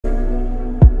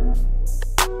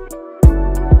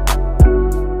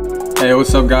Hey,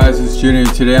 what's up guys, it's Junior.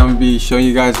 Today I'm going to be showing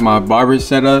you guys my barber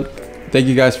setup. Thank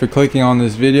you guys for clicking on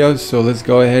this video. So let's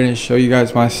go ahead and show you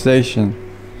guys my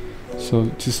station. So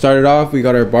to start it off, we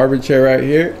got our barber chair right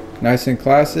here. Nice and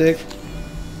classic.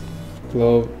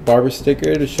 Little barber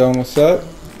sticker to show them what's up.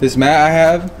 This mat I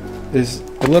have is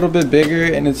a little bit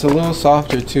bigger and it's a little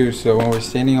softer too. So when we're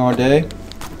standing all day,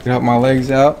 I can help my legs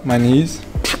out, my knees.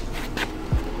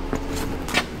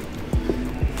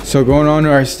 So going on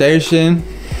to our station,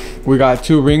 we got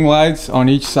 2 ring lights on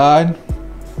each side,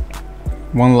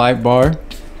 1 light bar.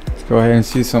 Let's go ahead and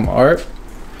see some art.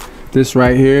 This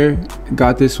right here,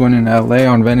 got this one in LA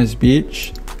on Venice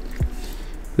Beach.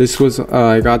 This was,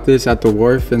 I got this at the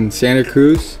wharf in Santa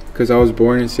Cruz because I was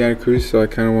born in Santa Cruz, so I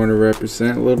kind of want to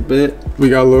represent a little bit. We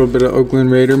got a little bit of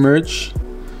Oakland Raider merch.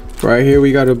 Right here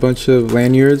we got a bunch of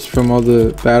lanyards from all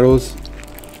the battles.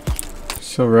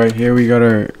 So right here we got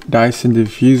our Dyson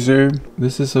diffuser.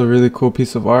 This is a really cool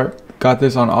piece of art. Got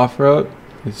this on off-road.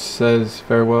 It says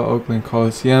farewell Oakland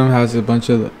Coliseum. Has a bunch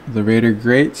of the Raider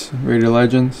greats, Raider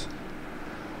legends.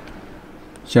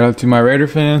 Shout out to my Raider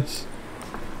fans.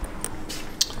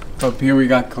 Up here we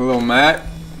got Khalil Matt.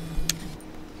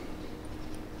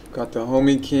 Got the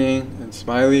Homie King and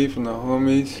Smiley from the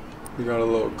homies. We got a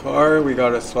little car. We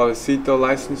got a Suavecito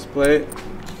license plate.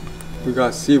 We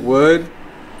got C Wood.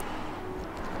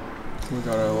 We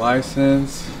got our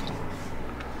license.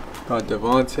 Got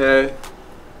Devontae.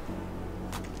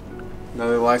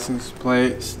 Another license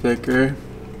plate, sticker.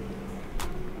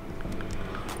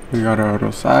 We got our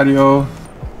Rosario.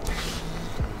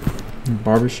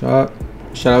 Barbershop.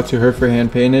 Shout out to her for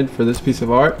hand painted for this piece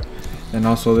of art. And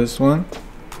also this one,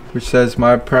 which says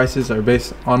my prices are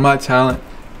based on my talent,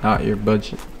 not your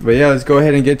budget. But yeah, let's go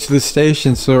ahead and get to the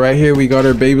station. So right here we got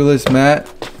our babyless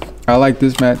mat. I like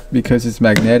this mat because it's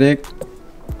magnetic.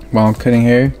 While I'm cutting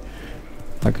hair,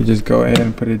 I could just go ahead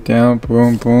and put it down,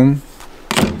 boom, boom.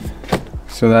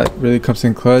 So that really comes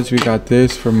in clutch. We got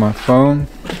this for my phone.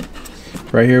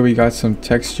 Right here we got some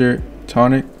Texture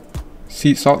Tonic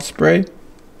Sea Salt Spray.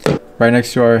 Right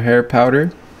next to our hair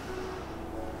powder.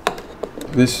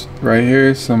 This right here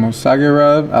is some Osage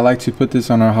Rub. I like to put this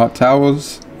on our hot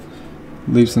towels.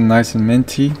 Leaves them nice and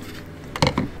minty.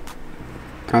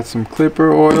 Got some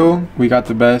clipper oil. We got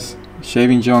the best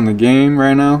shaving gel in the game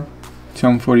right now.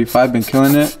 245, been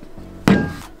killing it.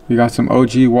 We got some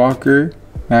OG Walker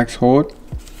Max Hold.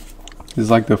 This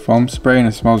is like the foam spray and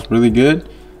it smells really good.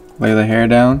 Lay the hair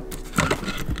down.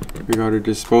 We got our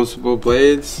disposable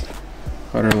blades.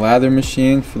 Got our lather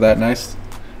machine for that nice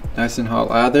and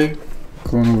hot lather.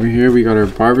 Going over here, we got our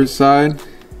barber side.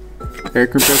 Air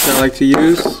compressor I like to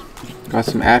use. Got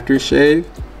some aftershave.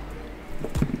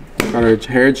 Got our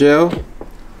hair gel.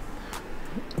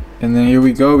 And then here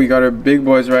we go, we got our big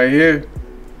boys right here.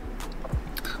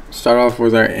 Start off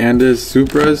with our Andes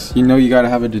Supras. You know you gotta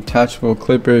have a detachable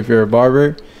clipper if you're a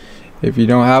barber. If you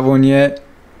don't have one yet,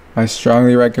 I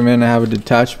strongly recommend to have a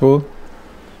detachable.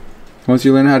 Once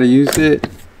you learn how to use it,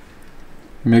 it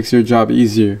makes your job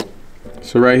easier.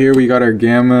 So right here we got our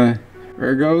Gamma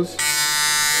Ergos.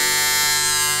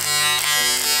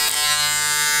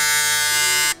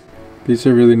 These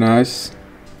are really nice.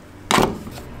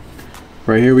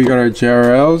 Right here we got our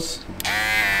JRLs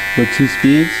with 2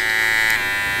 speeds.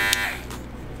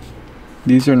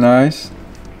 These are nice.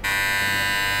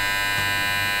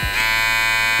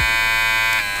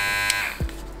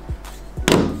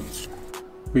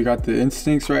 We got the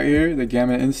Instincts right here, the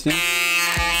Gamma Instincts.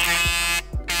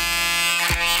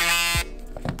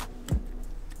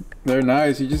 They're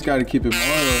nice, you just gotta keep it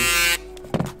loyal.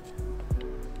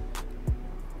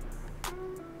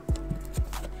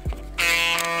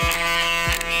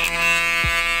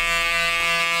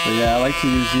 But yeah, I like to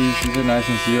use these. These are nice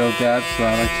and 0 gaps, so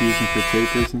I like to use them for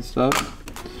tapers and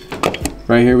stuff.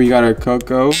 Right here we got our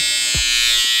Coco.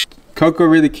 Coco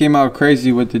really came out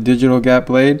crazy with the digital gap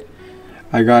blade.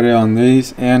 I got it on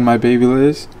these and my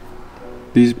Babyliss.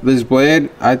 This blade,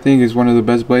 I think, is one of the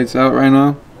best blades out right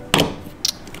now.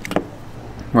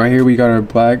 Right here we got our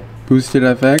black Boosted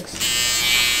FX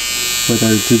with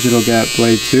our digital gap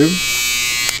blade too.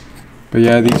 But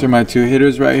yeah, these are my 2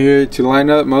 hitters right here. To line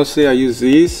up, mostly I use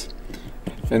these.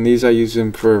 And these I use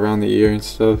them for around the ear and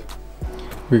stuff.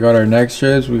 We got our neck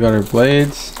strips, we got our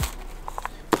blades,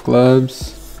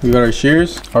 gloves. We got our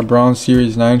shears, our Bronze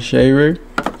Series 9 shaver.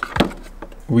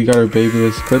 We got our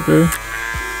Babyliss clipper.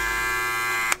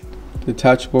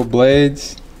 Detachable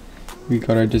blades. We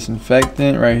got our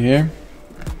disinfectant right here.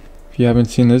 If you haven't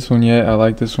seen this one yet, I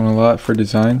like this one a lot for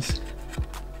designs.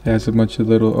 It has a bunch of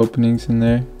little openings in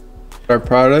there. Our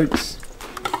products,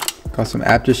 got some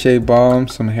aftershave balm,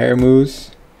 some hair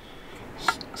mousse,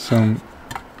 some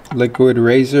liquid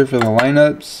razor for the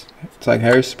lineups. It's like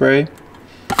hairspray.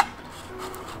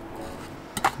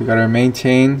 We got our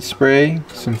maintain spray,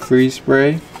 some freeze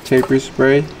spray, taper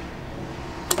spray,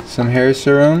 some hair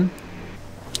serum,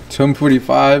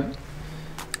 245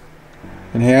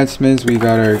 enhancements. We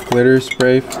got our glitter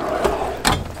spray.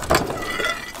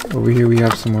 Over here we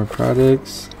have some more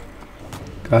products.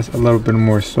 Got a little bit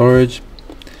more storage.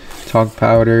 Talc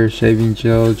powder, shaving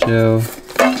gel,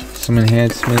 some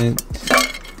enhancements,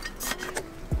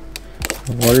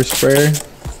 water sprayer.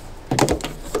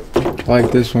 I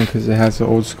like this one because it has an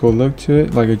old school look to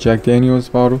it, like a Jack Daniels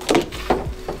bottle.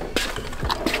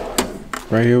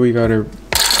 Right here we got our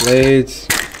blades,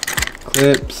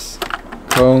 clips,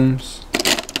 combs.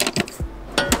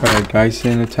 Got our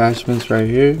Dyson attachments right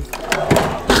here.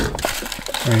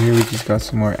 Right here we just got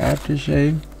some more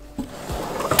aftershave.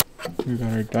 We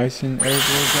got our Dyson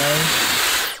airbowl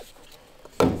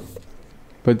guys.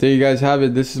 But there you guys have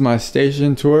it. This is my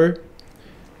station tour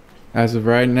as of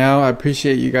right now. I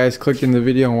appreciate you guys clicking the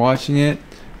video and watching it.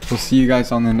 We'll see you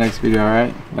guys on the next video.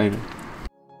 Alright, later.